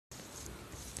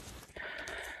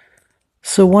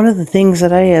So one of the things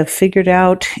that I have figured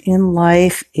out in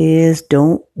life is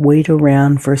don't wait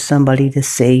around for somebody to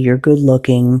say you're good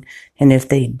looking. And if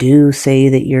they do say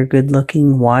that you're good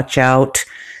looking, watch out.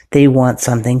 They want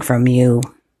something from you.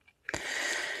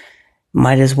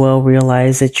 Might as well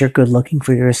realize that you're good looking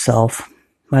for yourself.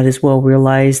 Might as well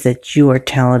realize that you are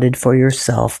talented for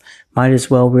yourself. Might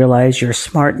as well realize you're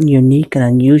smart and unique and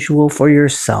unusual for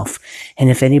yourself. And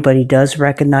if anybody does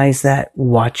recognize that,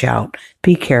 watch out.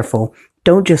 Be careful.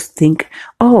 Don't just think,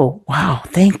 oh, wow,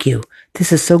 thank you.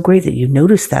 This is so great that you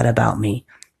noticed that about me.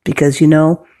 Because,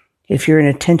 if you're an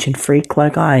attention freak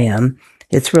like I am,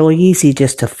 it's really easy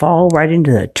just to fall right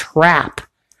into the trap.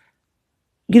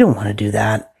 You don't want to do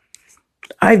that.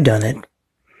 I've done it.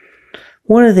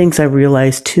 One of the things I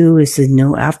realized too is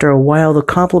that, after a while, the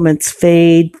compliments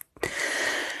fade,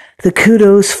 the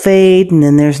kudos fade, and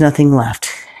then there's nothing left.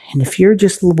 And if you're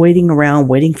just waiting around,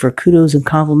 waiting for kudos and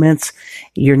compliments,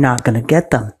 you're not going to get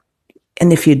them.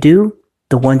 And if you do,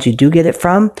 the ones you do get it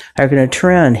from are going to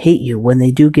turn around and hate you when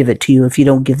they do give it to you if you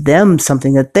don't give them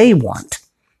something that they want.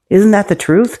 Isn't that the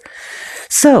truth?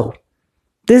 So,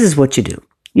 this is what you do.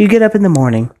 You get up in the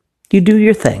morning, you do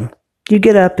your thing. You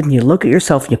get up and you look at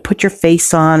yourself and you put your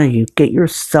face on, or you get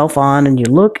yourself on and you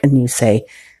look and you say,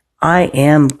 I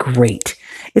am great.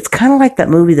 It's kind of like that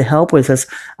movie, The Help, where it says,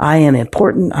 I am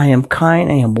important, I am kind,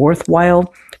 I am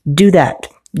worthwhile. Do that.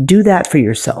 Do that for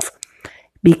yourself.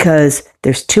 Because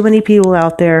there's too many people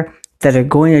out there that are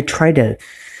going to try to,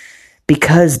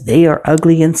 because they are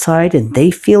ugly inside and they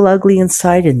feel ugly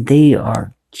inside and they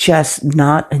are just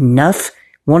not enough,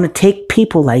 want to take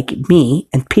people like me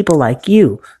and people like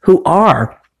you who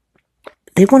are.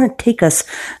 They want to take us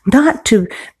not to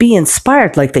be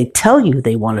inspired like they tell you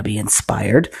they want to be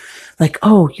inspired. Like,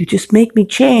 oh, you just make me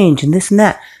change and this and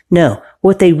that. No,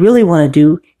 what they really want to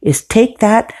do is take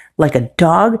that like a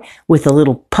dog with a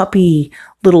little puppy,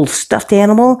 little stuffed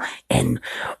animal, and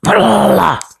blah, blah,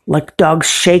 blah, like dogs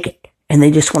shake it. And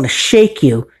they just want to shake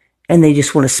you and they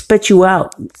just want to spit you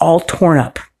out all torn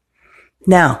up.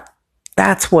 Now,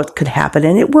 that's what could happen,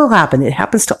 and it will happen. It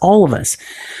happens to all of us.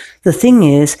 The thing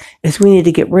is we need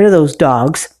to get rid of those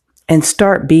dogs and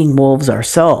start being wolves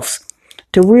ourselves.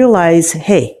 To realize,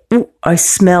 hey, I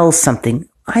smell something.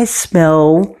 I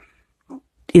smell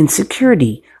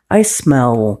insecurity. I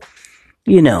smell,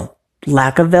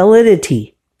 lack of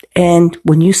validity. And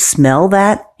when you smell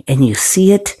that and you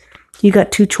see it, you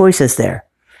got two choices there.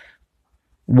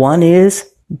 One is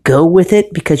go with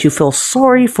it because you feel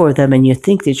sorry for them and you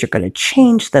think that you're going to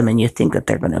change them and you think that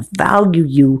they're going to value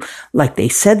you like they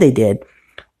said they did.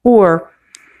 Or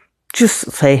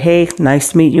just say, hey,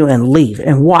 nice to meet you, and leave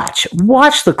and watch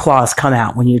the claws come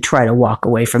out when you try to walk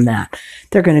away from that.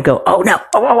 They're going to go, oh no,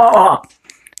 oh.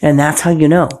 And that's how you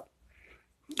know.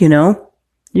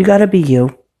 You got to be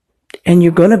you, and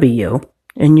you're going to be you,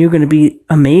 and you're going to be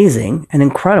amazing and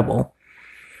incredible.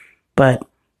 But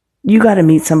you got to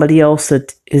meet somebody else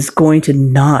that is going to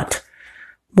not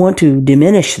want to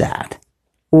diminish that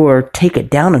or take it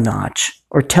down a notch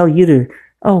or tell you to,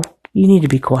 oh, you need to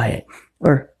be quiet,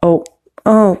 or, oh,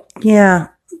 yeah,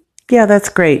 that's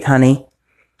great, honey.